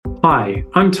Hi,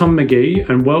 I'm Tom McGee,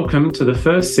 and welcome to the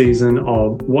first season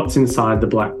of What's Inside the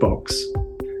Black Box.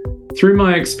 Through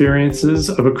my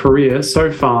experiences of a career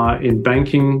so far in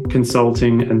banking,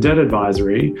 consulting, and debt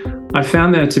advisory, I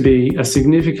found there to be a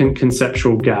significant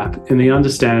conceptual gap in the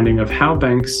understanding of how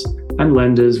banks and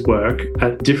lenders work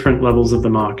at different levels of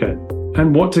the market,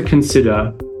 and what to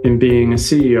consider in being a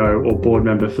CEO or board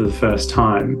member for the first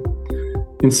time.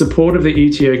 In support of the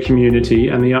ETA community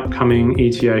and the upcoming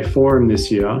ETA forum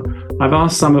this year, I've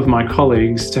asked some of my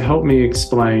colleagues to help me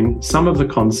explain some of the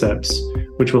concepts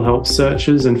which will help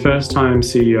searchers and first-time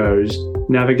CEOs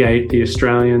navigate the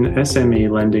Australian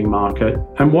SME lending market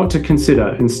and what to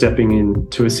consider in stepping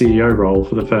into a CEO role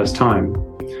for the first time.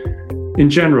 In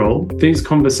general, these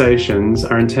conversations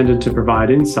are intended to provide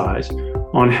insight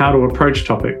on how to approach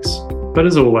topics, but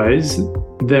as always,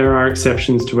 there are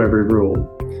exceptions to every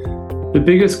rule. The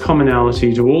biggest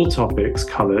commonality to all topics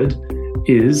covered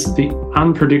is the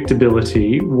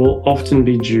unpredictability will often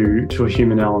be due to a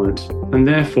human element, and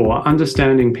therefore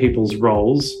understanding people's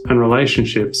roles and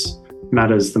relationships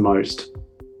matters the most.